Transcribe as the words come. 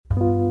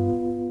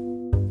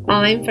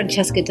I'm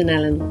Francesca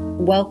Donnellan.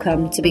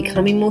 Welcome to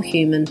Becoming More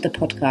Human, the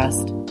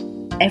podcast.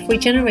 Every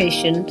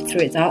generation,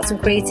 through its arts and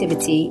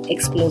creativity,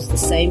 explores the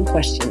same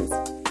questions.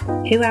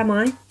 Who am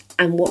I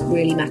and what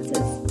really matters?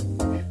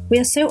 We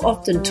are so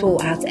often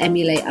taught how to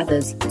emulate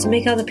others, to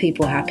make other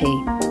people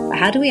happy. But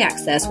how do we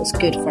access what's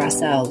good for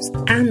ourselves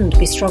and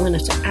be strong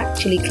enough to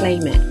actually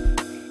claim it?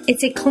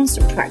 It's a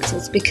constant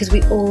practice because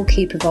we all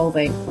keep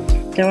evolving.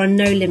 There are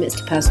no limits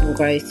to personal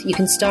growth. You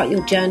can start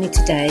your journey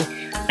today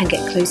and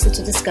get closer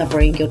to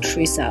discovering your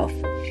true self.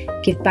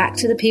 Give back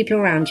to the people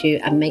around you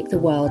and make the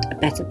world a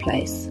better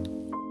place.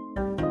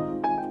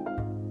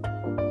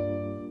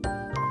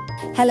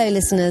 Hello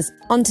listeners,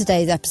 on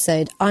today's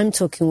episode I'm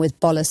talking with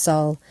Bola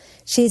Sol.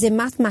 She is a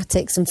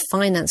mathematics and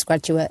finance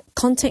graduate,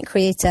 content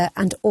creator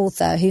and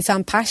author who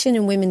found passion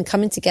in women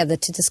coming together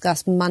to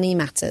discuss money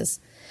matters.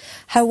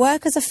 Her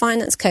work as a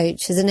finance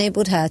coach has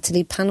enabled her to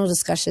lead panel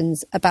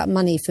discussions about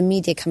money for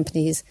media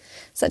companies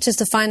such as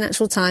the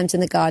Financial Times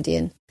and The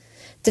Guardian,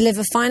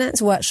 deliver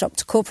finance workshops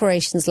to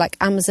corporations like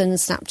Amazon and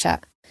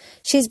Snapchat.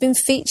 She has been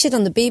featured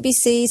on the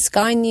BBC,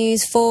 Sky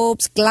News,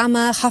 Forbes,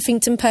 Glamour,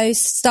 Huffington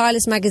Post,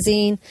 Stylist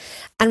magazine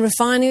and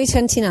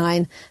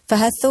Refinery29 for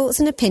her thoughts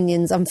and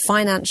opinions on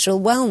financial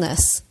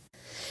wellness.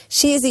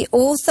 She is the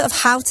author of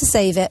How to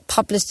Save It,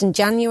 published in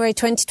January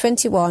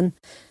 2021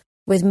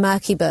 with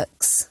Murky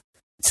Books.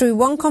 Through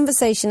one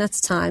conversation at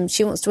a time,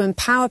 she wants to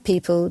empower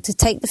people to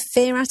take the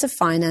fear out of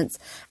finance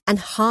and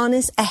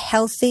harness a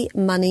healthy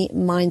money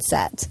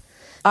mindset.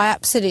 I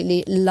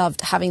absolutely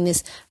loved having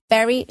this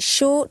very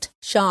short,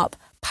 sharp,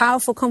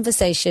 powerful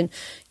conversation.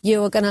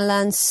 You are going to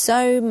learn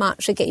so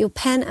much. So get your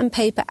pen and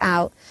paper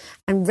out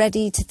and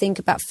ready to think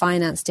about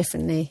finance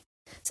differently.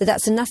 So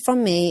that's enough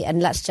from me and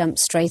let's jump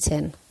straight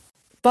in.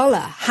 Bola,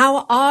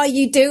 how are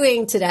you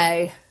doing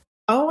today?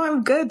 Oh,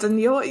 I'm good. And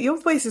your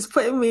voice is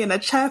putting me in a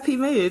chirpy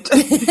mood.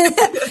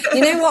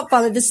 You know what,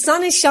 Bola? The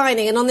sun is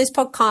shining. And on this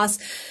podcast,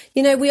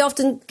 you know, we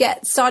often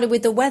get started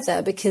with the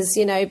weather because,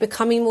 you know,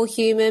 becoming more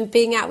human,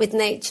 being out with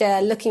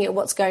nature, looking at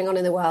what's going on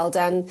in the world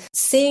and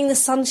seeing the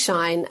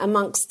sunshine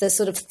amongst the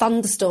sort of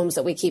thunderstorms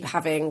that we keep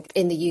having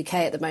in the UK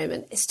at the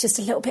moment. It's just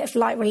a little bit of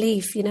light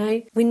relief, you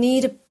know. We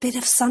need a bit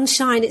of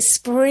sunshine. It's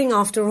spring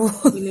after all.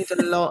 We need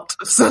a lot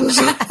of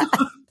sunshine.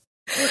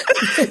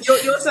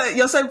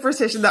 You're so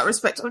British in that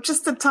respect. I'm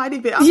just a tiny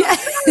bit. Yeah.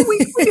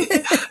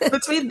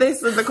 Between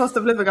this and the cost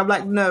of living, I'm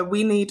like, no,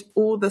 we need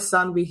all the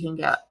sun we can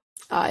get.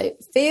 I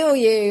feel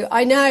you.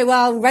 I know.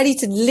 Well, I'm ready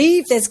to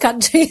leave this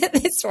country at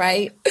this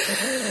rate.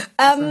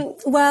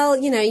 Well,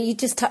 you know, you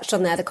just touched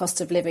on there the cost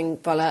of living,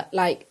 Bola.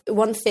 Like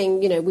one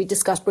thing, you know, we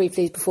discussed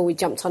briefly before we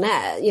jumped on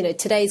air, you know,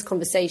 today's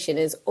conversation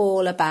is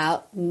all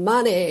about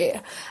money.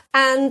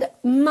 And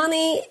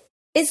money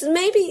is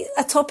maybe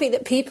a topic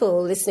that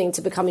people listening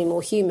to Becoming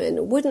More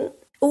Human wouldn't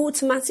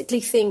automatically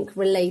think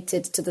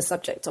related to the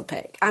subject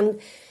topic. And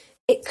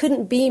it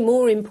couldn't be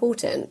more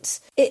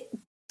important. It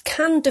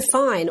can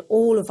define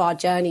all of our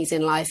journeys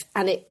in life,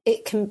 and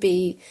it can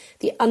be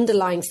the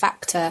underlying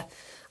factor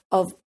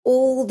of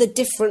all the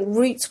different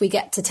routes we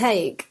get to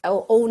take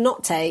or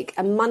not take.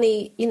 And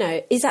money, you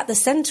know, is at the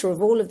center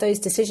of all of those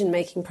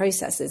decision-making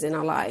processes in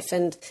our life.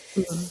 And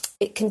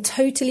it can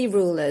totally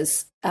rule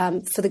us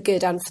for the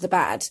good and for the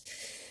bad.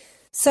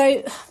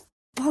 So,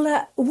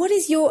 Bola, what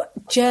is your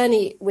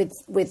journey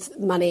with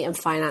money and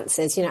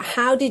finances? You know,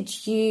 how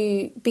did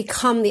you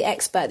become the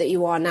expert that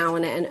you are now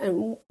on it?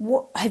 And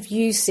what have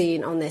you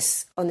seen on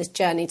this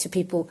journey to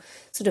people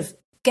sort of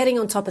getting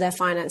on top of their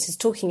finances,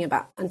 talking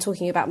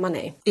about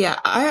money? Yeah,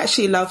 I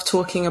actually love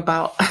talking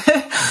about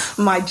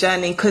my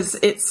journey because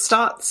it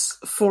starts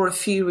for a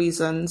few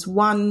reasons.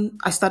 One,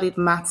 I studied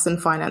maths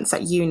and finance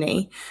at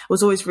uni. I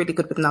was always really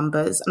good with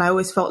numbers, and I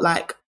always felt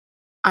like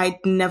I'd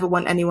never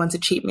want anyone to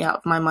cheat me out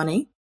of my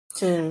money.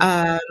 And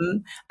I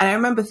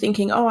remember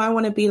thinking, I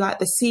want to be like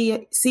the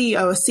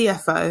CEO or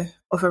CFO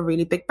of a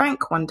really big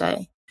bank one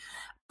day.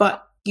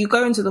 But you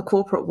go into the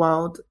corporate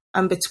world,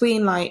 and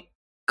between like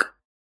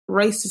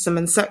racism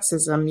and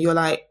sexism, you're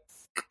like,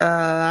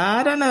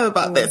 I don't know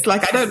about this.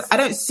 Like, I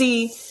don't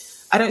see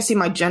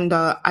my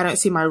gender. I don't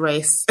see my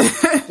race.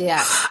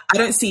 Yeah, I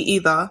don't see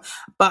either.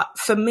 But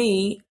for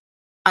me,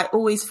 I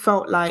always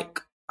felt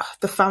like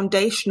the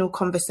foundational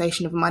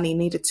conversation of money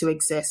needed to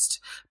exist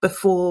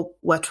before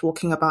we're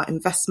talking about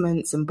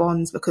investments and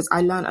bonds, because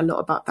I learned a lot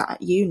about that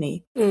at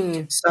uni.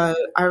 So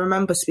I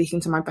remember speaking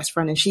to my best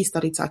friend, and she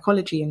studied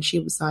psychology, and she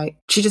was like,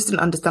 she just didn't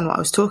understand what I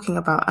was talking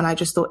about. And I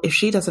just thought, if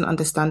she doesn't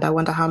understand, I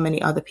wonder how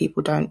many other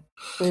people don't.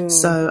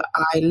 So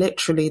I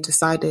literally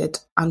decided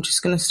I'm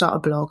just going to start a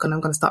blog and I'm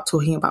going to start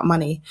talking about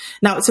money.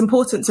 Now, it's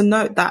important to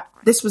note that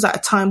this was at a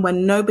time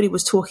when nobody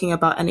was talking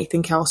about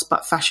anything else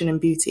but fashion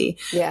and beauty.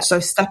 Yeah. So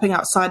stepping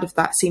outside of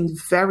that seemed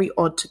very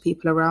odd to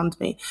people around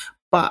me.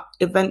 But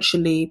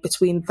eventually,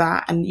 between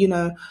that and, you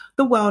know,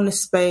 the wellness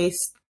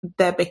space,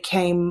 there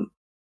became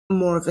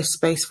more of a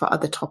space for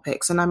other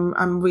topics. And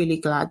I'm really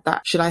glad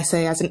that, should I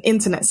say, as an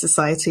internet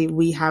society,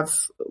 we have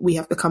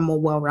become more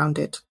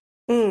well-rounded.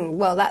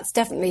 Well, that's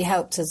definitely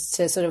helped us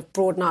to sort of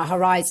broaden our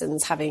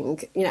horizons,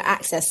 having,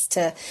 access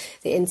to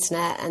the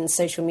internet and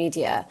social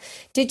media.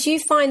 Did you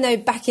find, though,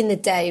 back in the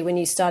day when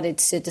you started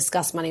to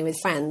discuss money with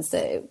friends,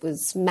 that it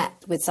was met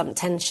with some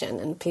tension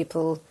and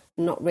people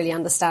not really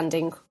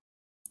understanding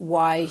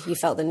why you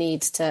felt the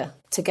need to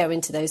go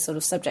into those sort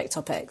of subject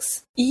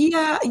topics?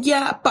 Yeah.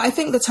 But I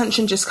think the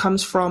tension just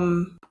comes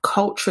from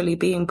culturally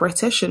being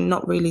British and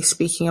not really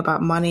speaking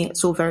about money.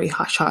 It's all very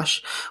hush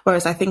hush.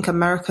 Whereas I think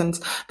Americans,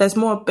 there's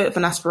more a bit of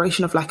an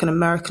aspiration of like an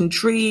American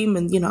dream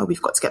and,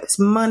 we've got to get this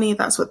money.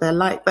 That's what they're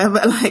like there.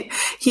 But like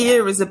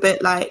here is a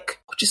bit like,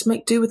 just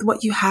make do with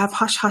what you have.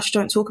 Hush hush,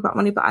 don't talk about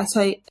money. But I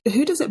say,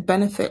 who does it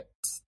benefit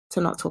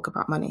to not talk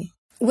about money?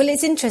 Well,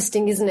 it's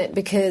interesting, isn't it?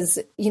 Because,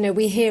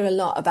 we hear a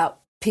lot about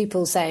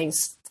people saying,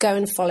 go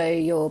and follow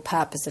your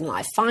purpose in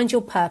life, find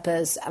your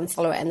purpose and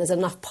follow it. And there's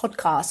enough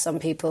podcasts on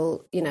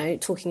people,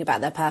 talking about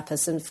their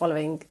purpose and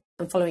following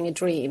a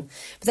dream.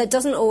 But that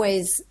doesn't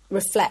always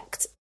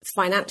reflect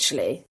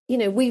financially.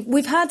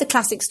 We've heard the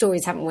classic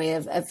stories, haven't we,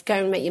 of go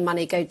and make your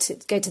money, go to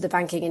the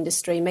banking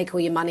industry, make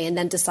all your money and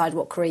then decide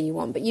what career you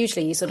want. But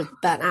usually you're sort of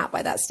burnt out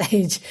by that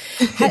stage.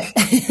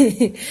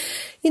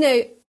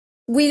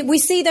 We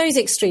see those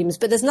extremes,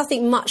 but there's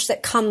nothing much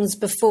that comes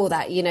before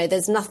that.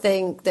 There's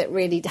nothing that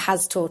really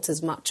has taught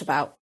us much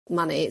about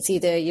money. It's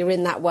either you're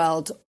in that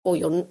world or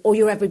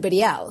you're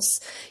everybody else.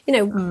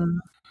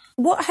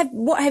 What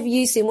have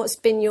you seen? What's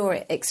been your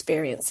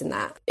experience in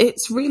that?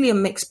 It's really a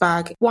mixed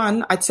bag.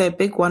 One, I'd say a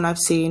big one I've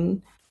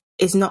seen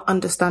is not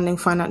understanding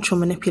financial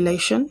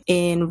manipulation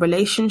in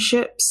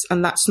relationships.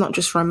 And that's not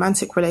just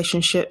romantic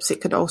relationships.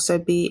 It could also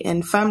be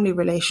in family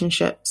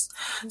relationships.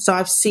 So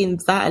I've seen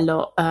that a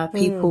lot.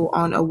 People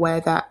aren't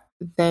aware that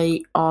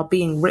they are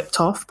being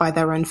ripped off by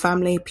their own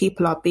family.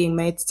 People are being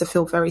made to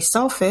feel very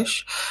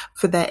selfish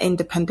for their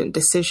independent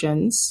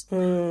decisions.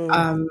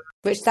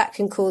 Which that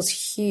can cause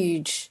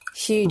huge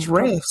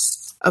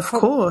risks, of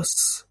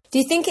course. Do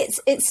you think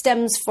it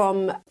stems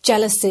from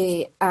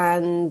jealousy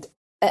and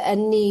a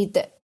need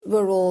that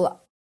we're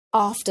all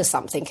after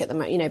something at the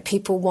moment?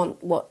 People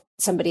want what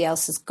somebody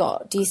else has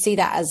got. Do you see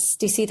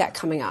that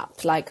coming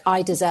up? Like,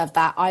 I deserve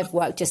that. I've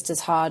worked just as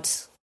hard.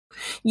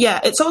 Yeah,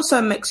 it's also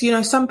a mix.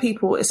 Some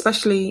people,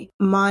 especially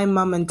my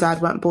mum and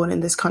dad, weren't born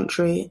in this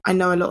country. I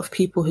know a lot of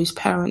people whose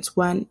parents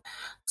weren't.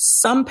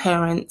 Some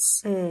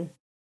parents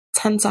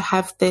tend to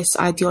have this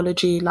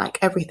ideology, like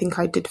everything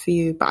I did for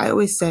you. But I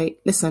always say,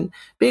 listen,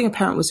 being a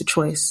parent was a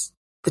choice.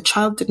 The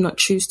child did not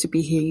choose to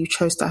be here. You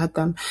chose to have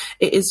them.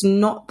 It is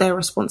not their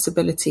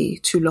responsibility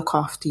to look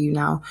after you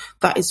now.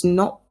 That is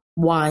not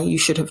why you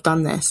should have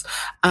done this.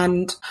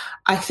 And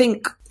I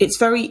think it's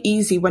very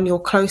easy when you're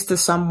close to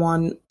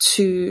someone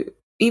to,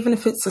 even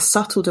if it's a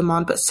subtle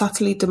demand, but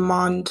subtly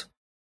demand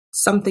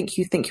something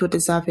you think you're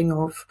deserving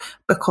of,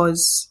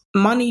 because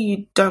money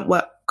you don't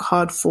work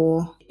hard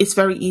for, it's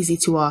very easy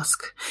to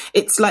ask.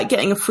 It's like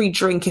getting a free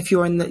drink if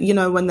you're in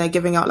the, when they're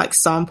giving out like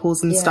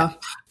samples and stuff,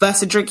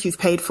 versus a drink you've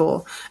paid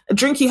for. A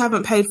drink you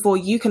haven't paid for,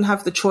 you can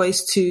have the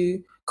choice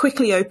to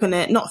quickly open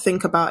it, not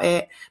think about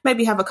it,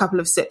 maybe have a couple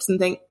of sips and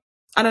think,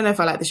 I don't know if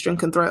I like this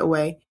drink, and throw it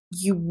away.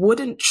 You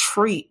wouldn't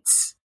treat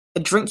a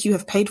drink you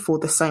have paid for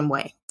the same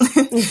way.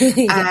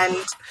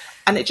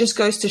 And it just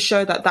goes to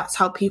show that that's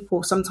how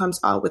people sometimes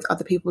are with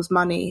other people's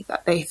money,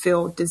 that they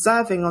feel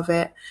deserving of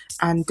it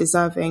and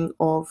deserving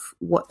of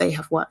what they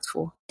have worked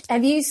for.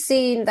 Have you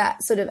seen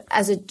that sort of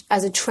as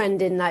a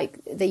trend in like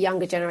the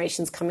younger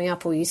generations coming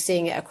up, or are you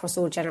seeing it across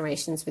all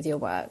generations with your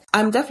work?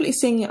 I'm definitely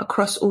seeing it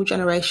across all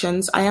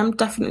generations. I am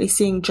definitely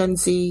seeing Gen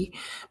Z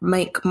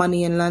make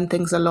money and learn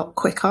things a lot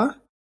quicker.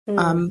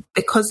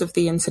 Because of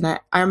the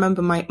internet. I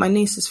remember my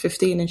niece is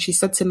 15 and she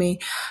said to me,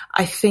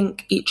 I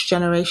think each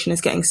generation is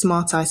getting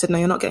smarter. I said, no,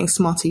 you're not getting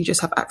smarter. You just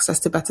have access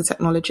to better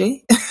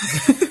technology.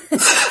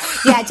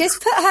 Yeah,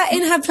 just put her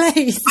in her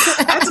place.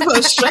 I had to put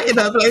her straight in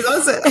her place.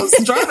 I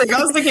was driving.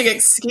 I was thinking,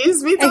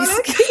 excuse me, darling?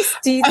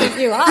 Do you think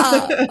you are?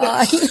 Oh,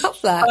 I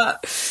love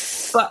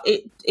that. But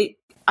it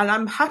and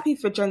I'm happy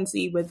for Gen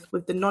Z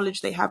with the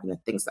knowledge they have and the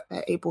things that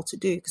they're able to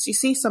do. Because you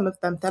see some of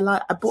them, they're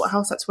like, I bought a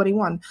house at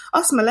 21.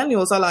 Us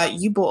millennials are like,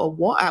 you bought a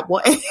what at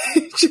what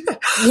age?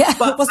 Yeah,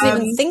 but, I wasn't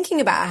even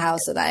thinking about a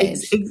house at that age.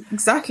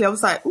 Exactly. I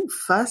was like, ooh,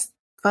 first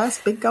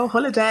big girl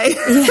holiday.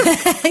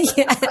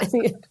 Yeah.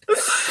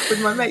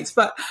 With my mates.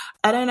 But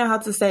I don't know how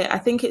to say it. I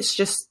think it's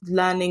just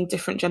learning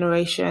different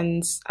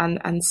generations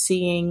and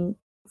seeing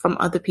from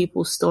other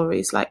people's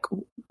stories, like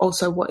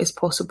also what is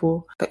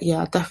possible. But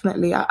yeah,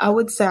 definitely. I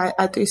would say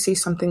I do see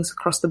some things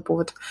across the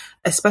board,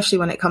 especially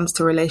when it comes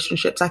to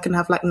relationships. I can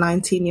have like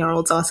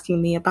 19-year-olds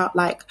asking me about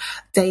like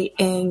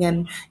dating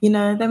and,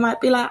 they might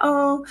be like,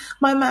 oh,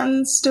 my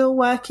man's still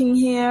working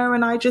here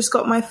and I just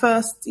got my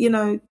first,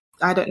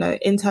 I don't know,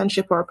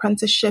 internship or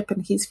apprenticeship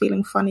and he's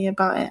feeling funny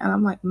about it. And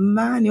I'm like,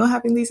 man, you're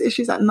having these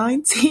issues at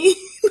 19?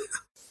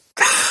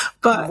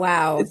 But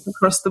wow, it's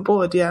across the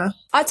board, yeah.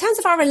 In terms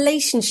of our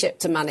relationship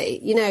to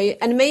money,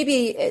 and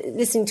maybe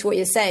listening to what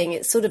you're saying,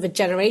 it's sort of a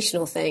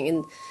generational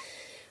thing.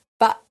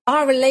 But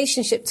our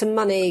relationship to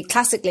money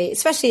classically,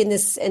 especially in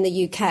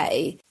the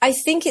UK, I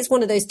think it's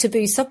one of those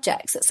taboo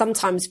subjects that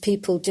sometimes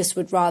people just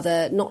would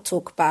rather not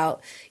talk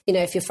about. You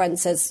know, if your friend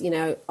says, you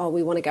know, oh,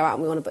 we want to go out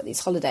and we want to book these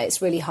holidays,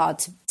 it's really hard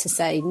to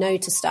say no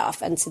to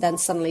stuff and to then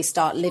suddenly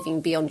start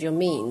living beyond your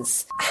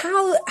means.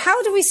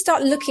 How do we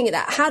start looking at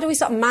that? How do we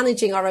start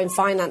managing our own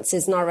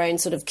finances and our own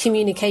sort of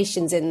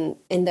communications in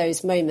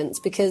those moments?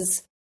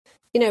 Because,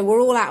 you know,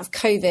 we're all out of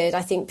COVID.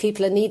 I think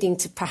people are needing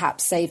to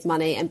perhaps save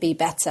money and be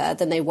better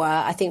than they were.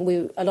 I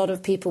think a lot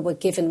of people were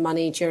given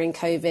money during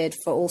COVID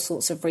for all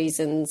sorts of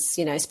reasons,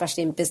 you know,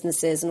 especially in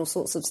businesses and all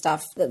sorts of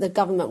stuff that the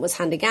government was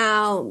handing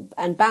out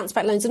and bounce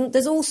back loans. And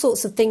there's all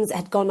sorts of things that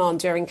had gone on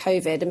during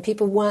COVID and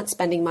people weren't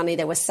spending money.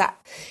 They were sat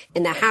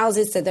in their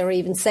houses. So they were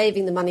even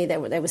saving the money they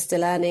were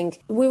still earning.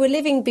 We were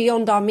living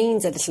beyond our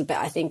means a little bit,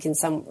 I think, in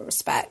some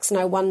respects. And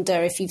I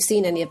wonder if you've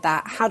seen any of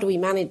that. How do we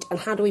manage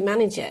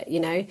it? You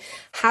know,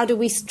 how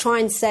do we try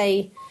and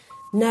say,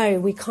 no,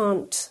 we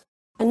can't?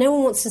 And no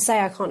one wants to say,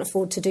 I can't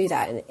afford to do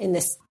that in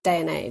this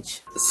day and age.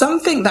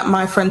 Something that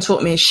my friend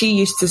taught me is she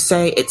used to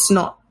say, it's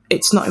not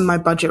in my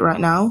budget right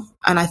now.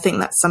 And I think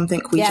that's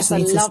something we just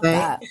need to say.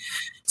 That.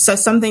 So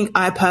something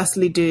I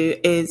personally do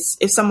is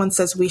if someone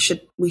says we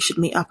should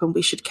meet up and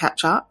we should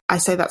catch up, I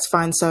say that's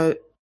fine. So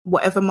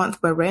whatever month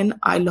we're in,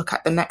 I look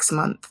at the next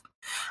month.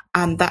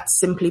 And that's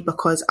simply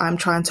because I'm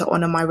trying to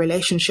honor my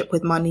relationship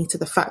with money to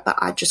the fact that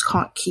I just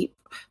can't keep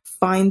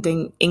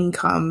finding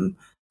income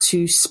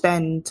to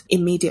spend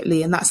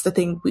immediately. And that's the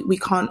thing. We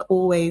can't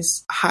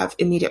always have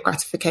immediate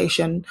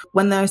gratification.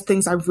 When there's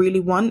things I really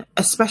want,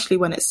 especially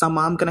when it's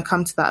summer, I'm going to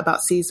come to that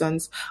about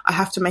seasons. I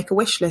have to make a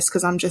wish list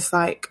because I'm just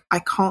like, I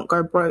can't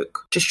go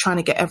broke just trying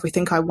to get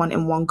everything I want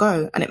in one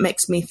go. And it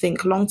makes me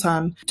think long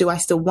term, do I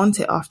still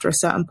want it after a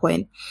certain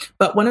point?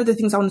 But one of the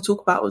things I want to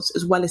talk about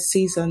as well as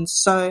seasons.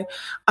 So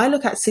I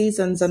look at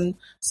seasons and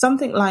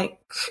something like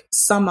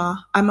summer,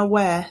 I'm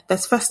aware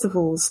there's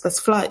festivals, there's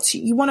flights.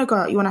 You want to go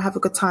out, you want to have a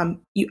good time.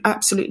 You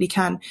absolutely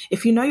can.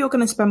 If you know you're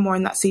going to spend more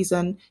in that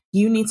season,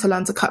 you need to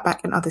learn to cut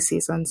back in other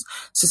seasons.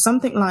 So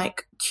something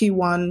like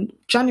Q1,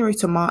 January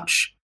to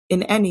March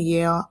in any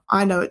year,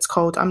 I know it's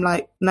cold. I'm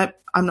like, nope,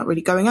 I'm not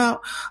really going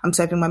out. I'm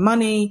saving my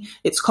money.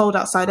 It's cold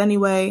outside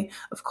anyway.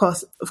 Of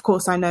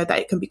course, I know that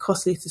it can be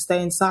costly to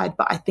stay inside,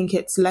 but I think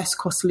it's less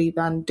costly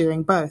than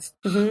doing both.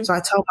 Mm-hmm. So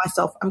I tell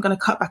myself I'm going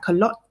to cut back a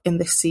lot in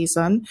this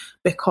season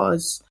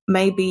because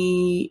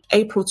maybe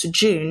April to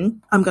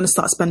June, I'm going to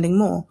start spending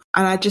more.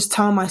 And I just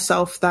tell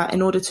myself that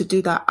in order to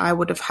do that, I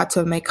would have had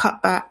to make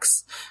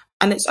cutbacks.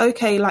 And it's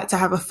okay, like, to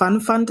have a fun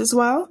fund as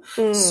well.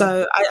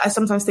 So I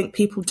sometimes think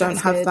people don't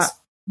That's have good. that.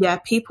 Yeah,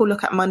 people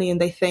look at money and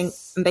they think,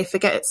 and they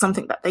forget it's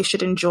something that they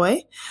should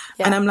enjoy.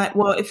 Yeah. And I'm like,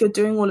 well, if you're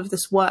doing all of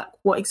this work,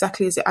 what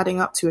exactly is it adding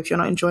up to if you're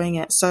not enjoying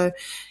it? So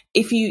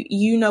if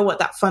you know what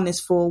that fund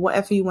is for,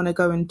 whatever you want to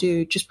go and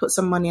do, just put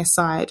some money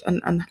aside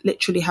and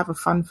literally have a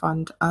fun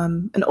fund.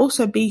 And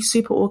also be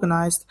super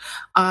organized.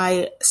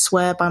 I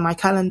swear by my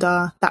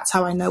calendar. That's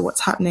how I know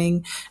what's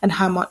happening and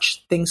how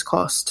much things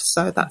cost.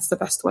 So that's the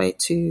best way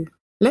to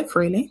live,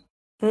 really.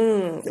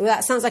 Well,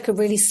 that sounds like a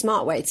really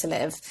smart way to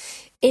live.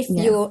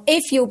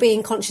 If you're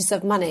being conscious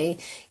of money,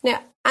 you know,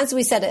 as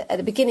we said at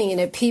the beginning, you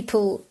know,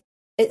 people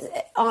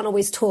aren't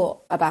always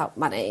taught about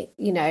money.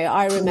 You know,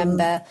 I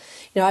remember,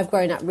 you know, I've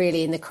grown up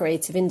really in the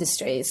creative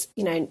industries.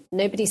 You know,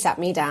 nobody sat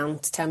me down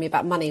to tell me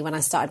about money when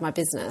I started my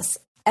business,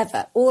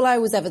 ever. All I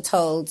was ever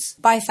told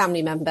by a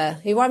family member,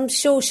 who I'm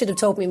sure should have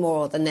told me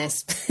more than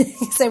this,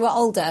 because they were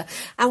older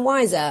and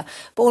wiser.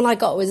 But all I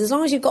got was, as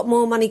long as you've got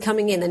more money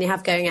coming in than you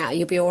have going out,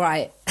 you'll be all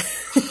right.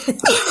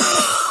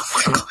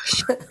 Oh my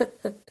gosh.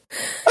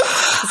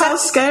 How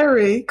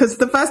scary, because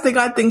the first thing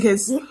I think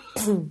is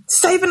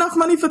save enough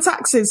money for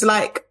taxes.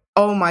 Like,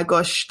 oh my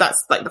gosh,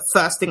 that's like the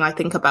first thing I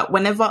think about.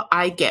 Whenever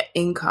I get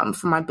income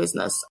from my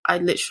business, I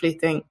literally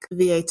think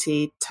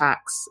VAT,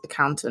 tax,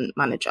 accountant,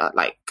 manager,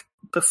 like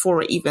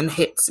before it even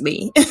hits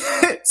me.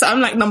 So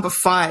I'm like number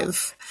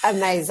 5.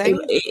 Amazing.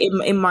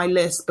 In my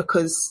list,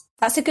 because...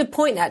 That's a good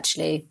point,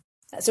 actually.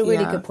 That's a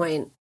really good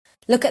point.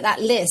 Look at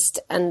that list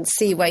and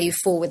see where you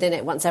fall within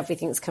it once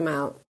everything's come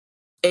out.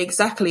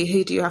 Exactly.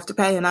 Who do you have to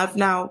pay? And I've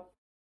now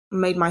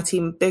made my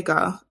team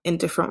bigger in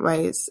different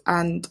ways.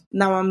 And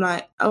now I'm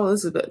like, oh, this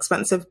is a bit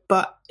expensive,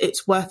 but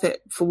it's worth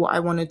it for what I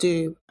want to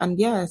do. And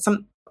yeah,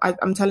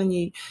 I'm telling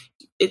you,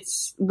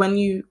 it's when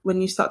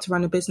you start to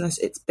run a business,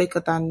 it's bigger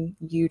than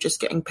you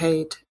just getting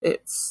paid.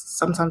 It's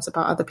sometimes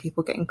about other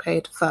people getting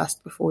paid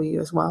first before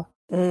you as well.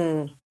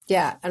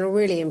 Yeah, and a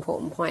really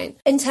important point.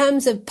 In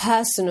terms of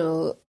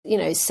personal, you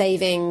know,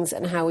 savings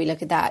and how we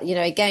look at that, you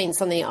know, again,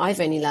 something I've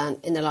only learned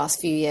in the last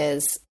few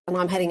years, and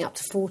I'm heading up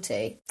to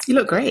 40. You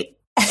look great.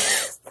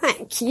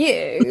 Thank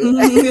you.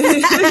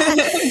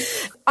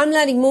 I'm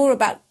learning more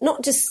about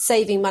not just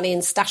saving money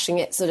and stashing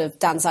it sort of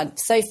downside the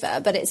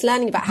sofa, but it's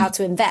learning about how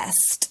to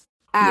invest.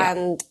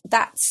 And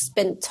that's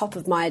been top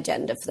of my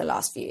agenda for the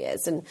last few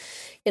years. And,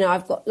 you know,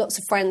 I've got lots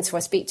of friends who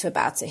I speak to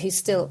about it who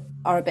still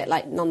are a bit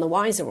like none the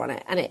wiser on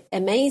it. And it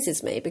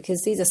amazes me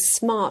because these are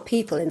smart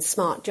people in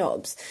smart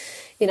jobs.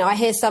 You know, I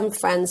hear some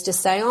friends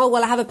just saying, oh,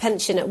 well, I have a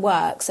pension at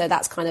work, so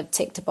that's kind of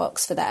ticked a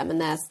box for them.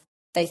 And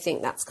they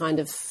think that's kind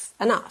of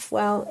enough.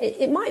 Well,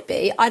 it might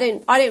be. I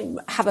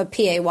don't have a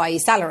PAYE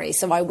salary,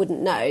 so I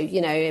wouldn't know.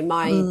 You know, in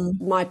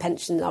my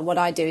pension, what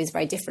I do is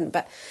very different.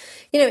 But,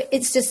 you know,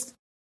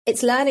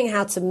 it's learning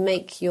how to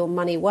make your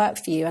money work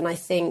for you. And I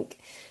think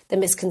the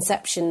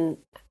misconception,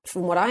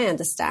 from what I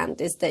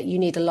understand, is that you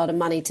need a lot of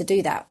money to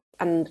do that.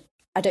 And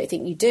I don't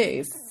think you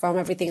do. From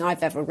everything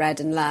I've ever read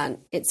and learned,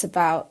 it's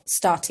about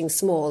starting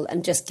small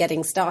and just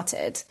getting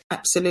started.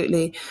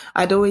 Absolutely.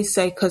 I'd always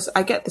say, because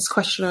I get this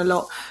question a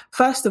lot,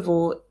 first of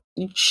all,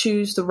 you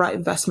choose the right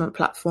investment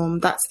platform.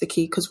 That's the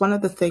key, because one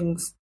of the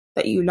things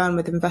that you learn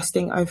with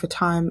investing over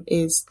time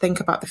is think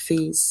about the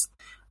fees.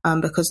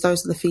 Because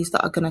those are the fees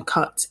that are going to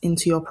cut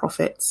into your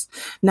profits.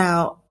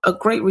 Now, a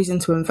great reason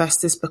to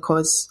invest is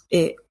because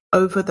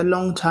over the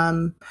long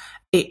term,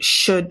 it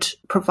should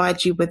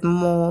provide you with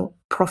more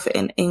profit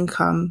and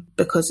income,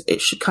 because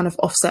it should kind of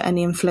offset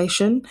any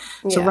inflation.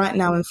 Yeah. So right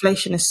now,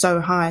 inflation is so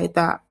high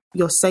that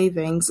your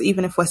savings,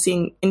 even if we're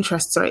seeing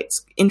interest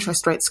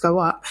rates go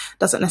up,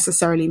 doesn't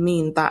necessarily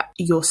mean that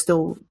you're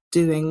still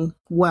doing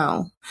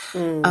well.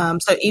 So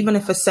even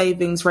if a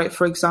savings rate,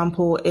 for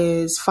example,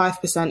 is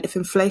 5%, if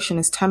inflation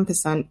is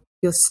 10%,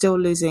 you're still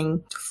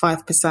losing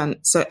 5%.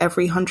 So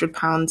every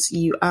 £100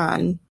 you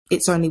earn,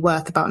 it's only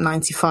worth about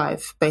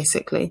 95,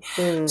 basically.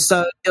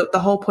 So the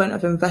whole point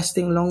of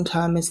investing long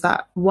term is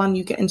that, one,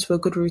 you get into a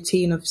good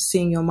routine of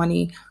seeing your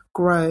money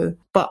grow.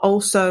 But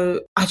also,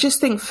 I just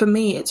think for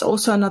me, it's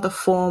also another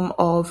form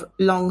of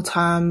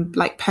long-term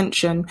like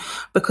pension,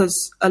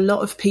 because a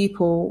lot of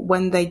people,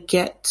 when they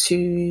get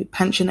to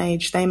pension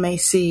age, they may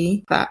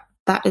see that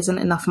isn't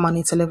enough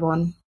money to live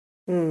on.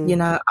 You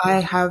know, I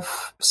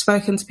have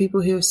spoken to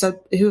people who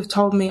have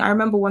told me, I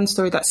remember one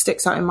story that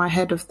sticks out in my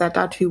head of their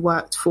dad who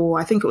worked for,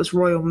 I think it was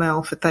Royal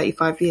Mail, for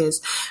 35 years,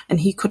 and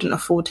he couldn't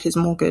afford his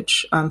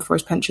mortgage for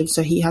his pension.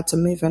 So he had to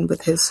move in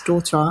with his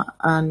daughter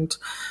and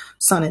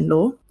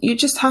son-in-law. You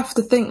just have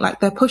to think, like,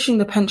 they're pushing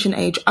the pension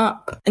age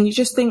up, and you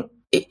just think,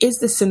 is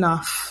this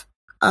enough?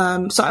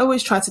 So I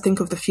always try to think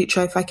of the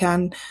future if I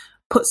can,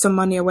 put some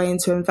money away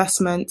into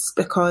investments,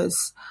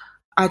 because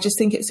I just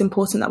think it's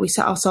important that we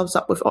set ourselves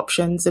up with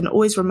options, and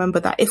always remember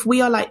that if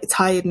we are like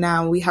tired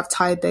now, we have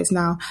tired days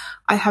now,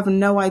 I have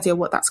no idea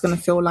what that's going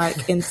to feel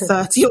like in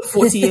 30 or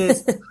 40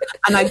 years.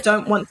 And I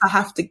don't want to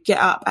have to get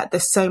up at the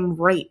same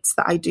rate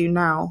that I do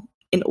now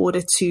in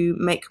order to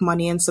make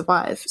money and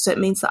survive. So it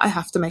means that I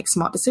have to make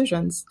smart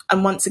decisions.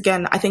 And once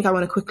again, I think I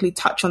want to quickly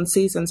touch on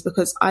seasons,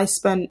 because I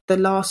spent the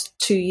last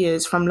 2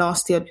 years from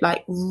last year,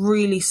 like,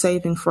 really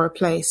saving for a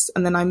place.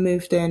 And then I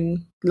moved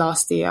in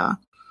last year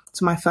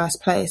to my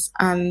first place,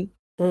 and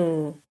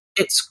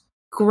it's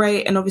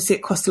great. And obviously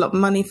it costs a lot of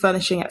money,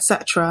 furnishing,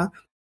 etc.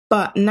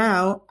 But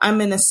now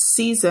I'm in a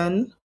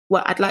season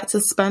where I'd like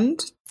to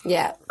spend.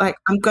 Yeah. Like,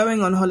 I'm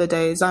going on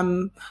holidays,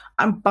 I'm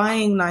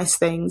buying nice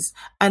things.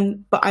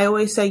 But I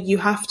always say you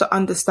have to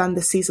understand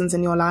the seasons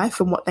in your life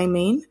and what they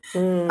mean.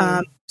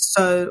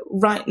 So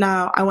right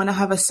now I want to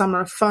have a summer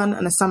of fun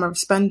and a summer of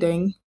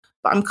spending,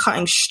 but I'm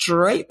cutting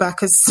straight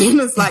back as soon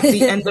as like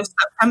the end of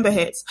September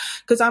hits.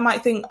 Because I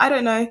might think, I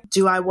don't know,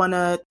 do I want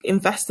to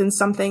invest in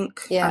something?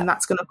 Yeah. And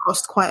that's going to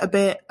cost quite a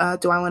bit.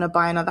 Do I want to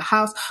buy another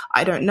house?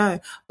 I don't know.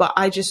 But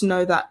I just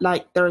know that,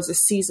 like, there is a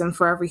season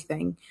for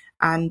everything.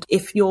 And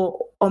if you're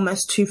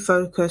almost too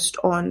focused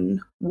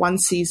on one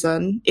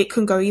season, it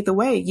can go either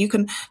way. You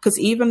can, because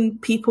even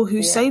people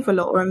who save a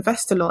lot or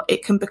invest a lot,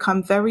 it can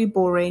become very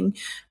boring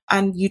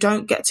and you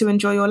don't get to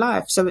enjoy your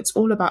life. So it's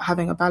all about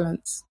having a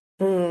balance.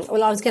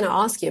 Well, I was going to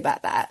ask you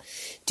about that.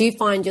 Do you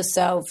find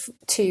yourself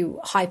too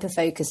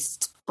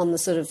hyper-focused on the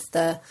sort of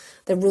the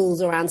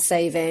rules around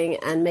saving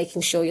and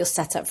making sure you're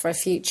set up for a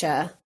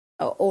future?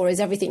 Or is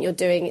everything you're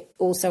doing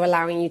also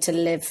allowing you to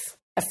live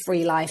a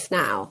free life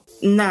now?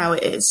 Now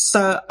it is.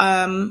 So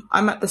I'm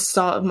at the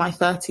start of my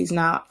 30s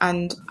now,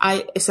 and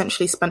I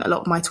essentially spent a lot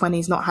of my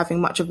 20s not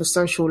having much of a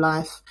social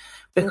life,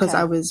 because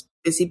I was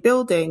busy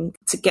building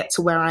to get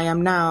to where I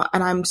am now.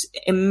 And I'm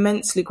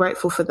immensely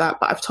grateful for that.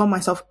 But I've told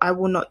myself I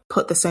will not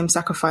put the same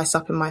sacrifice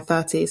up in my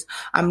 30s.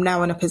 I'm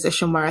now in a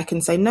position where I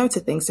can say no to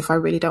things if I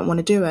really don't want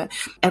to do it.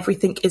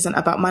 Everything isn't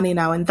about money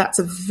now. And that's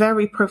a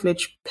very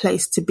privileged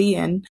place to be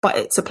in. But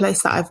it's a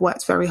place that I've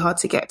worked very hard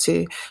to get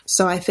to.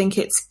 So I think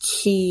it's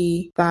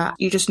key that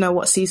you just know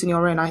what season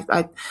you're in.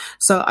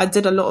 So I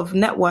did a lot of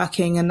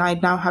networking, and I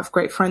now have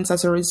great friends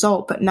as a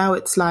result. But now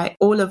it's like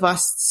all of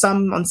us,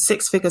 some on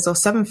 6 figures or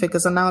 7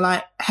 figures, are now like,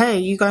 hey,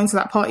 you going to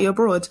that party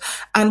abroad?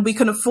 And we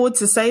can afford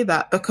to say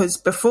that, because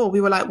before we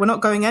were like, we're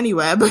not going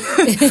anywhere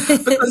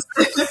because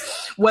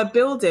we're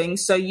building.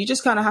 So you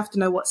just kind of have to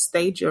know what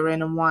stage you're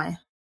in and why.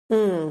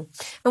 And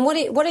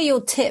what are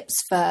your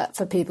tips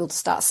for people to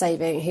start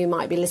saving who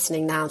might be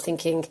listening now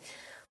thinking,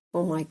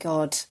 oh my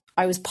God,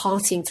 I was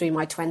partying through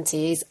my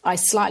 20s. I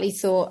slightly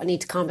thought I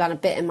need to calm down a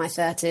bit in my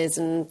 30s.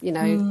 And, you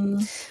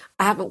know,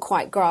 I haven't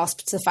quite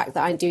grasped the fact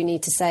that I do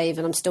need to save,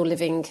 and I'm still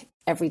living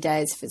every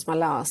day as if it's my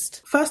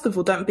last. First of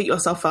all, don't beat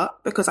yourself up,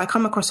 because I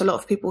come across a lot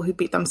of people who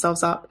beat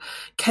themselves up.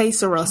 Que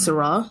sera,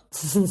 sera.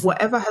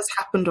 Whatever has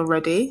happened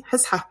already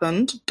has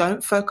happened.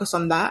 Don't focus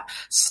on that.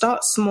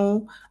 Start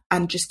small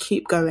and just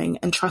keep going.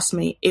 And trust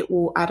me, it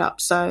will add up.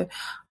 So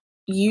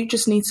you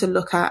just need to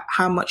look at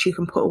how much you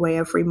can put away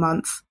every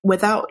month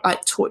without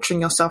like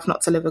torturing yourself not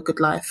to live a good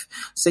life.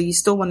 So you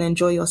still want to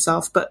enjoy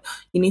yourself, but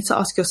you need to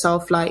ask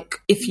yourself,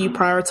 like, if you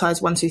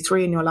prioritize 1, 2,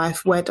 3 in your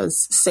life, where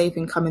does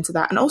saving come into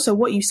that? And also,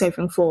 what are you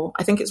saving for?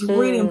 I think it's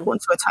really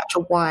important to attach a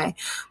why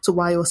to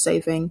why you're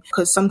saving,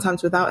 because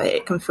sometimes without it,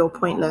 it can feel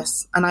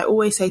pointless. And I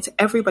always say to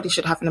everybody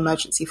should have an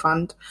emergency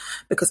fund,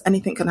 because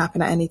anything can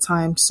happen at any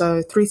time.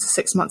 So 3 to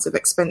 6 months of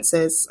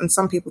expenses. And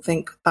some people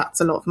think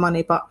that's a lot of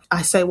money, but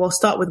I say, well,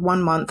 start with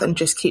 1 month and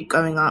just keep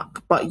going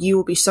up. But you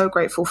will be so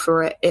grateful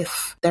for it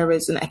if there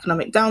is an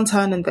economic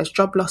downturn and there's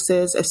job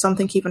losses, if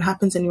something even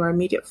happens in your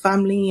immediate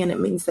family and it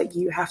means that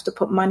you have to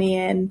put money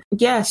in.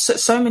 Yeah,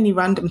 so many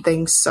random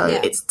things. So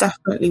it's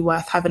definitely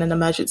worth having an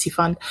emergency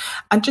fund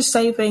and just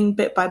saving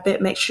bit by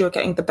bit. Make sure you're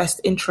getting the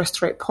best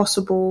interest rate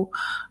possible.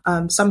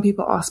 Some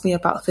people ask me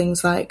about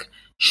things like,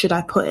 should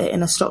I put it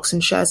in a stocks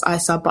and shares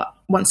ISA? But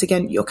once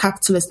again, your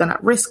capital is then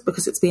at risk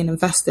because it's being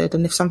invested.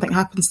 And if something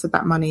happens to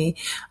that money,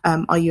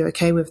 are you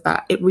okay with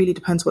that? It really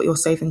depends what you're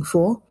saving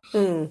for.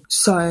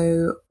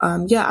 So,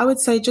 I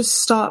would say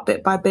just start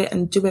bit by bit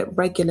and do it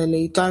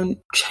regularly. Don't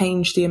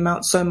change the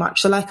amount so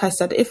much. So like I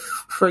said, if,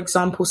 for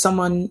example,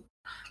 someone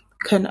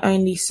can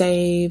only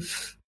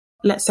save,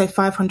 let's say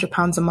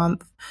 £500 a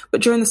month,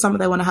 but during the summer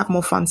they want to have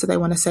more fun, so they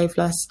want to save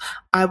less,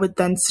 I would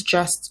then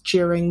suggest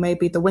during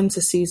maybe the winter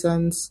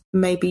seasons,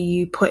 maybe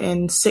you put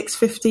in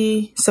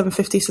 650,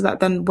 750, so that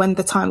then when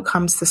the time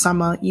comes to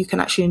summer, you can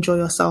actually enjoy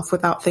yourself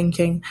without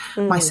thinking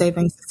my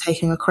savings is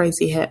taking a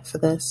crazy hit for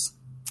this.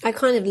 I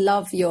kind of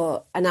love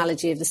your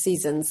analogy of the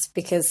seasons,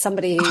 because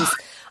somebody who's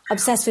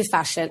obsessed with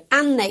fashion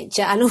and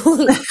nature and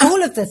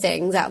all of the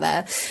things out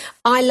there,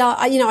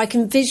 I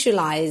can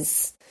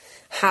visualize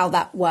how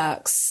that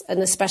works,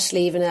 and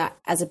especially even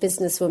as a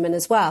businesswoman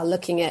as well,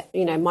 looking at,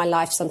 you know, my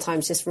life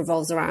sometimes just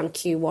revolves around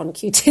Q1,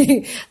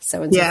 Q2,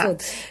 so and so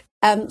forth.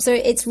 So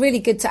it's really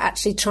good to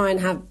actually try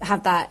and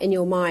have that in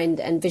your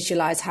mind and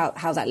visualize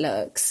how that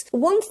looks.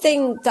 One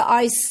thing that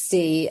I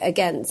see,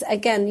 again,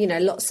 you know,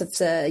 lots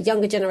of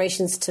younger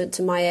generations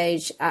to my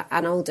age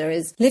and older,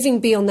 is living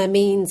beyond their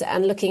means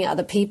and looking at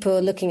other people,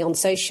 looking on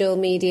social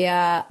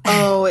media.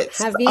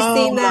 Have you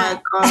seen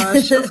that? Oh my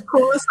gosh, of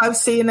course I've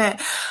seen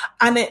it.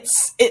 And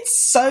it's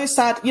so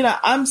sad. You know,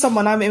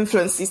 I'm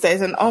influenced these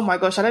days, and oh my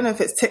gosh, I don't know if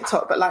it's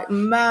TikTok, but like,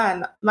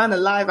 man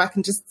alive, I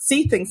can just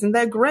see things and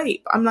they're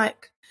great. I'm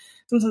like,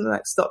 sometimes I'm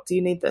like, stop, do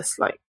you need this?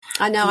 Like,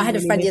 I know, I had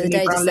a friend the other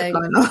day just saying,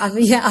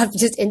 I've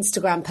just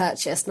Instagram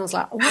purchased. And I was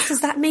like, what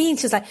does that mean?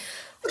 She was like,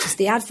 just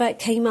the advert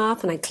came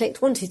up and I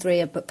clicked 1, 2,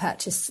 3, but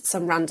purchased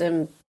some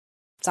random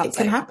something. It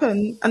can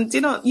happen. And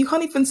you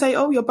can't even say,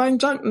 oh, you're buying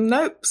junk.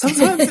 Nope.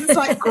 Sometimes it's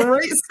like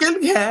great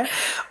skincare.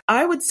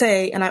 I would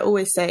say, and I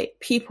always say,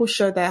 people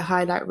show their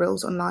highlight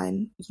reels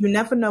online. You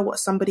never know what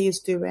somebody is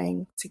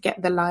doing to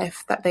get the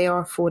life that they are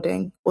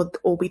affording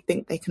or we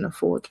think they can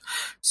afford.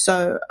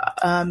 So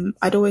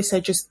I'd always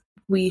say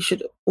we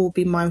should all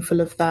be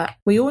mindful of that.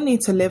 We all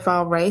need to live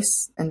our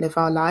race and live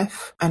our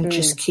life and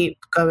just keep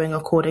going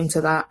according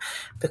to that.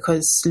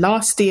 Because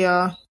last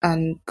year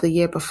and the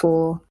year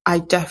before, I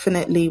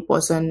definitely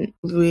wasn't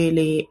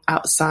really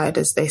outside,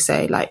 as they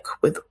say, like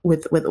with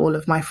all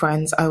of my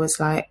friends. I was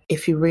like,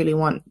 if you really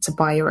want to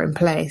buy your own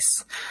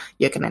place,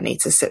 you're going to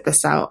need to sit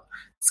this out.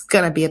 It's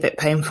going to be a bit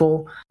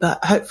painful,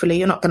 but hopefully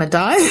you're not going to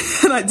die.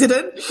 And I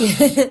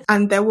didn't.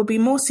 And there will be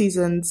more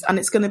seasons and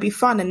it's going to be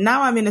fun. And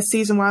now I'm in a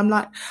season where I'm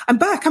like, I'm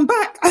back.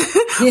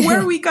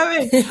 Where are we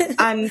going?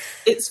 And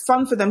it's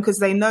fun for them because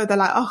they know, they're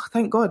like, oh,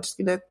 thank God,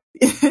 you know.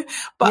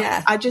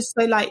 But I just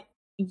say, like,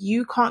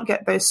 you can't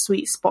get those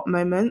sweet spot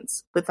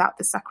moments without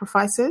the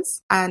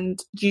sacrifices. And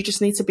you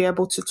just need to be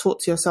able to talk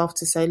to yourself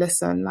to say,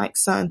 listen, like,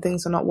 certain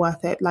things are not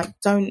worth it. Like,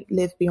 don't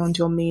live beyond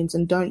your means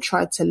and don't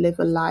try to live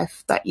a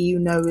life that you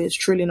know is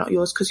truly not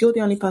yours, because you're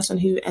the only person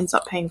who ends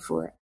up paying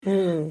for it.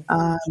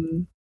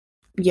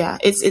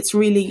 It's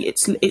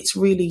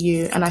really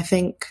you. And I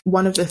think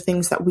one of the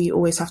things that we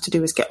always have to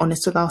do is get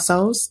honest with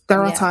ourselves.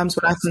 There are times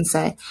when I can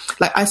say,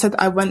 like I said,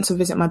 I went to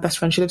visit my best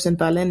friend. She lives in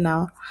Berlin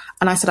now.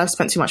 And I said, I've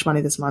spent too much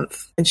money this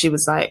month. And she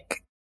was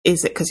like,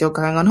 is it because you're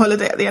going on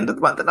holiday at the end of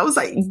the month? And I was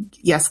like,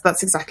 yes,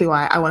 that's exactly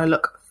why. I want to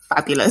look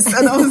fabulous.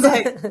 And I was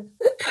like,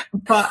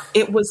 but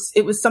it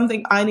was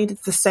something I needed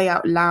to say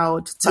out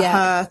loud to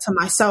her, to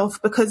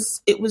myself,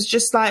 because it was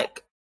just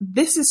like,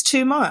 this is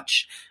too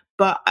much.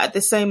 But at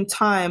the same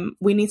time,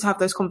 we need to have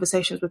those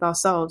conversations with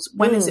ourselves.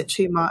 When is it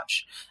too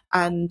much?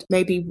 and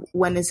maybe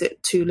when is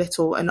it too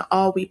little, and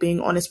are we being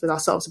honest with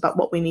ourselves about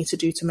what we need to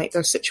do to make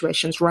those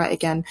situations right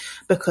again?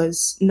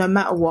 Because no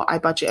matter what, I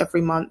budget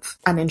every month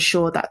and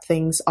ensure that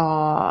things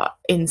are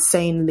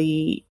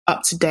insanely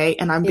up to date,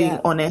 and I'm being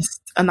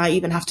honest. And I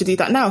even have to do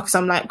that now because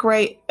I'm like,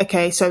 great,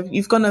 okay, so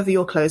you've gone over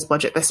your clothes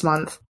budget this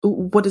month.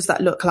 What does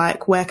that look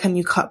like? Where can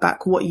you cut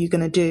back? What are you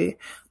going to do?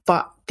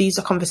 But these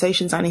are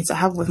conversations I need to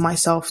have with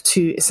myself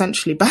to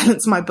essentially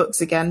balance my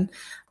books again.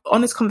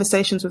 Honest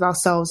conversations with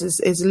ourselves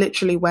is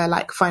literally where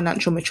like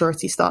financial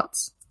maturity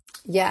starts.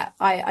 Yeah,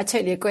 I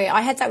totally agree.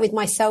 I had that with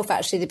myself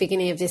actually at the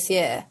beginning of this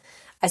year.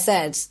 I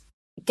said,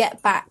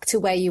 get back to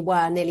where you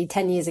were nearly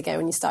 10 years ago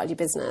when you started your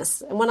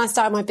business. And when I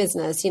started my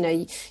business,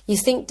 you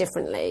think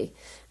differently.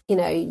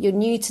 You're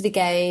new to the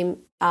game.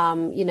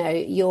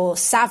 You're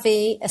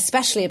savvy,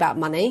 especially about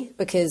money,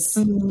 because,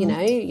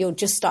 you're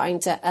just starting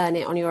to earn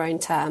it on your own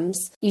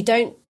terms. You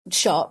don't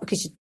shop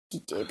because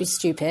it'd be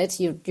stupid.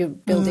 You're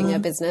building a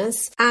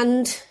business,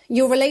 and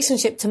your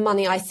relationship to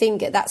money, I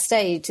think at that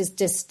stage is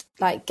just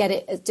like,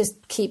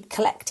 just keep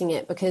collecting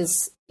it,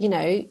 because,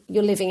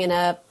 you're living in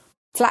a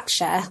flat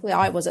share where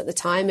I was at the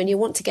time, and you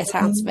want to get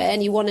out of it,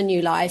 and you want a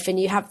new life, and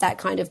you have that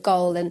kind of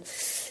goal. And,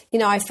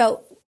 I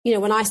felt,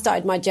 when I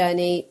started my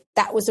journey,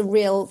 that was a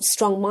real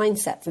strong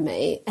mindset for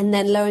me. And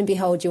then lo and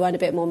behold, you earn a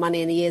bit more money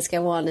and the years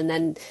go on. And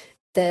then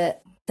the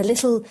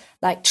little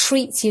like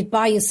treats you'd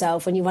buy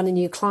yourself when you won a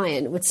new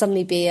client would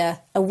suddenly be a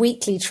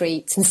weekly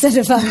treat instead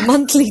of a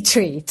monthly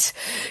treat.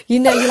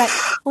 You're like,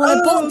 well,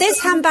 I bought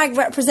this handbag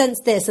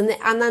represents this. And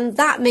then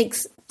that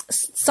makes,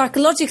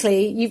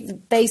 psychologically,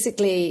 you've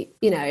basically,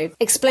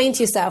 explained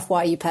to yourself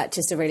why you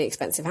purchased a really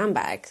expensive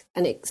handbag,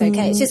 and it's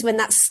okay. It's just when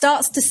that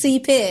starts to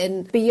seep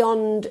in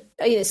beyond,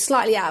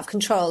 slightly out of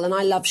control. And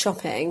I love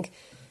shopping.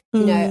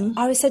 I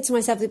always said to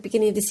myself at the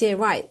beginning of this year,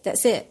 right,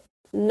 that's it.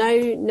 No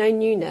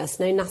newness,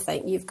 no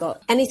nothing. You've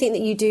got anything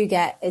that you do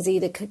get is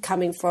either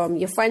coming from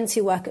your friends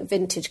who work at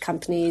vintage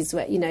companies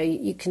where,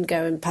 you can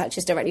go and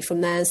purchase directly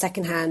from there,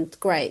 secondhand,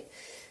 great.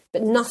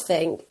 But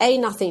nothing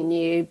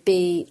new,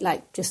 B,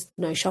 like just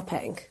no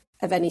shopping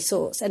of any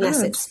sort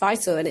unless it's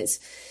vital. And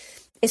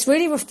it's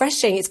really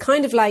refreshing. It's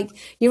kind of like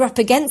you're up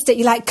against it.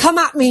 You're like, come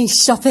at me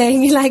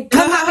shopping. You're like,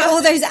 come at me,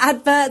 all those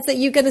adverts that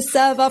you're going to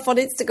serve up on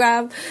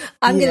Instagram.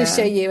 I'm going to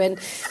show you. And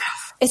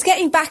it's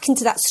getting back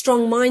into that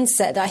strong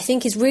mindset that I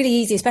think is really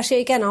easy, especially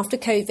again after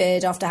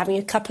COVID, after having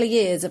a couple of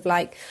years of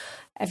like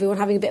everyone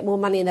having a bit more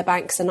money in their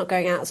banks and not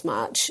going out as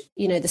much.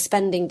 The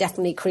spending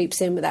definitely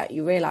creeps in without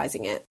you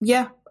realizing it.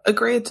 Yeah.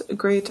 Agreed.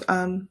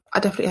 I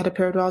definitely had a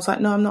period where I was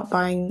like, no, I'm not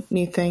buying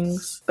new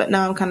things. But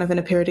now I'm kind of in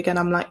a period again.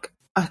 I'm like,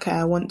 okay,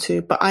 I want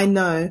to. But I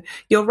know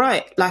you're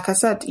right. Like I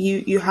said,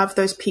 you have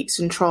those peaks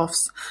and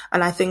troughs.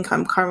 And I think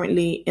I'm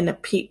currently in a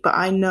peak, but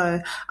I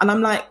know. And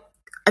I'm like,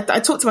 I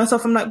talk to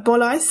myself. I'm like,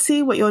 Bola, I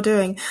see what you're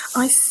doing.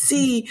 I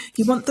see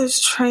you want those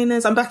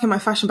trainers. I'm back in my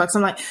fashion bags.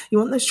 I'm like, you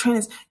want those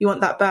trainers. You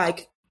want that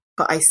bag.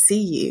 But I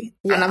see you.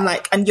 Yeah. And I'm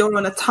like, and you're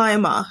on a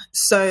timer.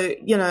 So,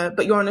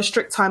 but you're on a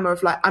strict timer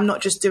of like, I'm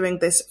not just doing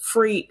this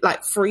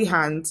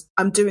freehand.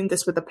 I'm doing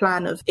this with a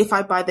plan of, if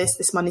I buy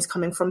this money's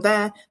coming from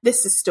there.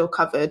 This is still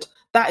covered.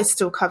 That is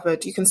still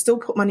covered. You can still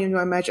put money in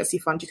your emergency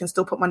fund. You can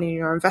still put money in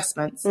your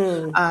investments.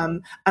 And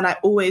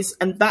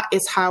that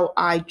is how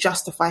I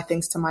justify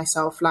things to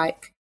myself.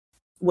 Like,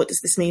 what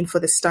does this mean for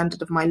the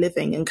standard of my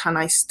living? And can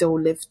I still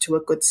live to a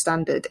good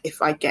standard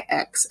if I get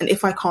X? And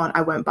if I can't,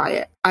 I won't buy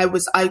it.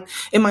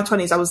 In my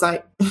 20s, I was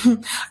like,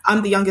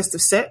 I'm the youngest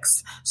of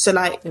 6. So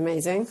like,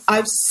 amazing.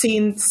 I've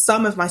seen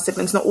some of my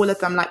siblings, not all of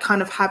them, like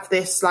kind of have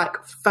this like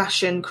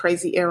fashion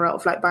crazy era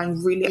of like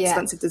buying really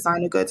expensive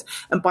designer goods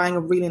and buying a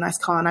really nice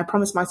car. And I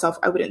promised myself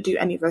I wouldn't do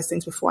any of those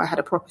things before I had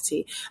a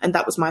property. And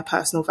that was my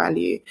personal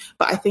value.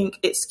 But I think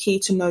it's key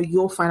to know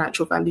your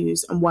financial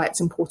values and why it's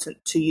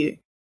important to you.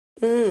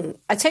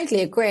 I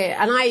totally agree.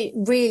 And I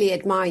really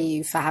admire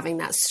you for having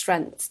that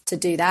strength to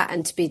do that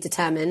and to be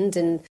determined.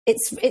 And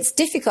it's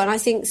difficult. And I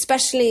think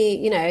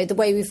especially, the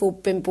way we've all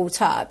been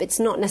brought up, it's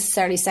not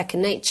necessarily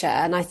second nature.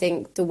 And I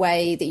think the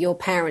way that your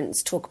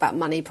parents talk about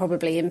money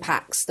probably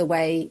impacts the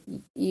way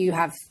you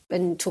have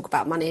and talk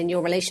about money and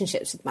your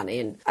relationships with money.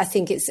 And I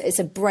think it's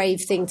a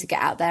brave thing to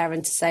get out there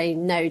and to say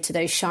no to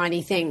those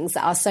shiny things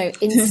that are so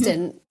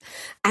instant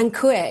and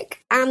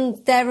quick.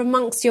 And they're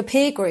amongst your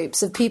peer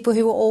groups of people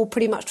who are all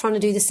pretty much trying to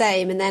do the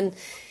same. And then,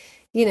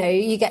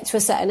 you get to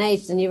a certain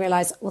age and you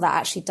realise, well, that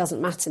actually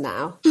doesn't matter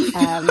now.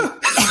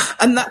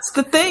 And that's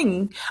the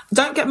thing.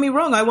 Don't get me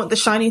wrong. I want the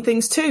shiny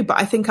things too, but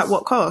I think at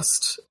what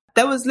cost?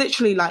 There was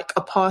literally like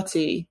a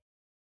party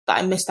that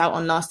I missed out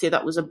on last year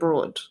that was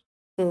abroad.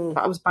 But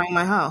I was buying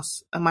my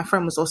house and my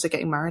friend was also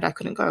getting married. I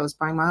couldn't go. I was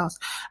buying my house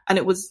and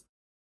it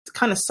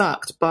kind of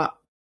sucked. But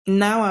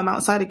now I'm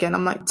outside again.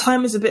 I'm like,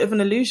 time is a bit of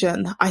an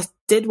illusion. I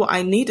did what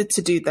I needed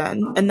to do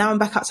then. And now I'm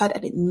back outside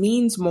and it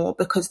means more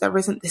because there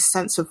isn't this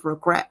sense of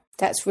regret.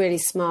 That's really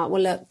smart.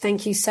 Well, look,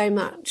 thank you so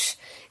much.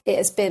 It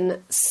has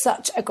been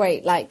such a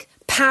great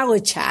power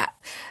chat.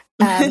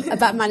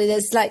 about money.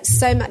 There's like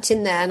so much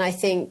in there. And I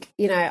think,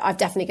 I've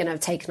definitely going to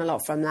have taken a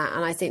lot from that.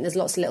 And I think there's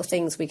lots of little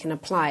things we can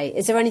apply.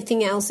 Is there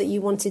anything else that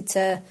you wanted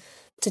to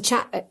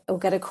chat or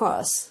get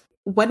across?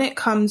 When it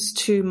comes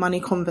to money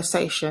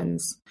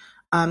conversations,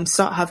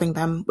 start having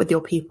them with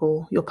your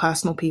people, your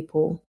personal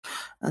people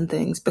and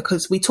things,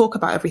 because we talk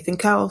about everything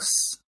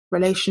else,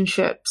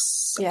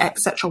 relationships,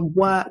 etc.,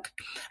 work.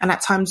 And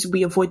at times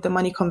we avoid the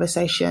money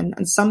conversation.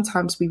 And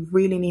sometimes we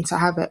really need to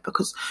have it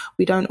because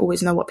we don't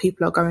always know what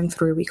people are going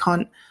through. We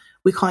can't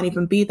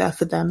even be there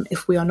for them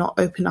if we are not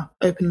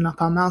opening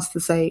up our mouths to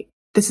say,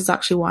 this is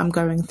actually what I'm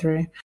going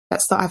through.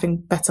 Let's start having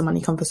better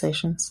money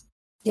conversations.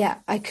 Yeah,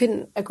 I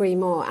couldn't agree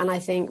more. And I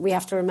think we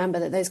have to remember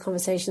that those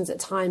conversations at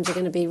times are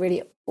going to be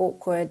really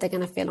awkward. They're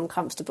going to feel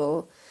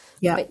uncomfortable.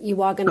 Yeah. But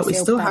you are going to feel better. But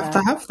we still have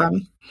to have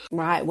them.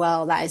 Right.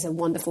 Well, that is a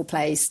wonderful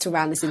place to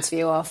round this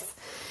interview off.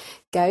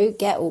 Go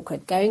get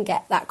awkward. Go and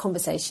get that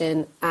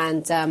conversation.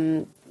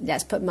 And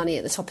let's put money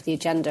at the top of the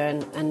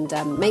agenda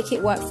and make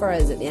it work for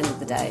us at the end of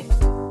the day.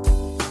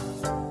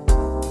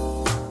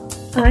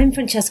 I'm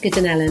Francesca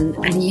Donnellan,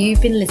 and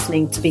you've been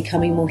listening to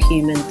Becoming More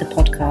Human, the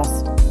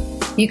podcast.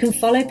 You can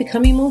follow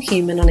Becoming More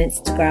Human on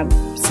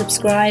Instagram,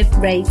 subscribe,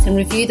 rate and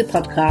review the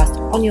podcast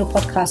on your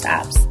podcast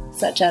apps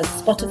such as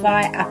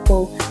Spotify,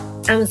 Apple,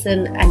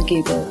 Amazon and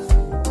Google.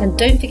 And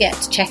don't forget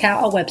to check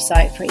out our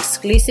website for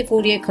exclusive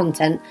audio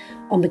content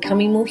on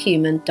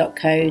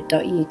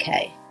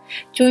becomingmorehuman.co.uk.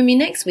 Join me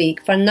next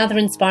week for another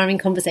inspiring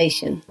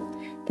conversation.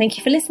 Thank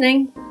you for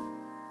listening.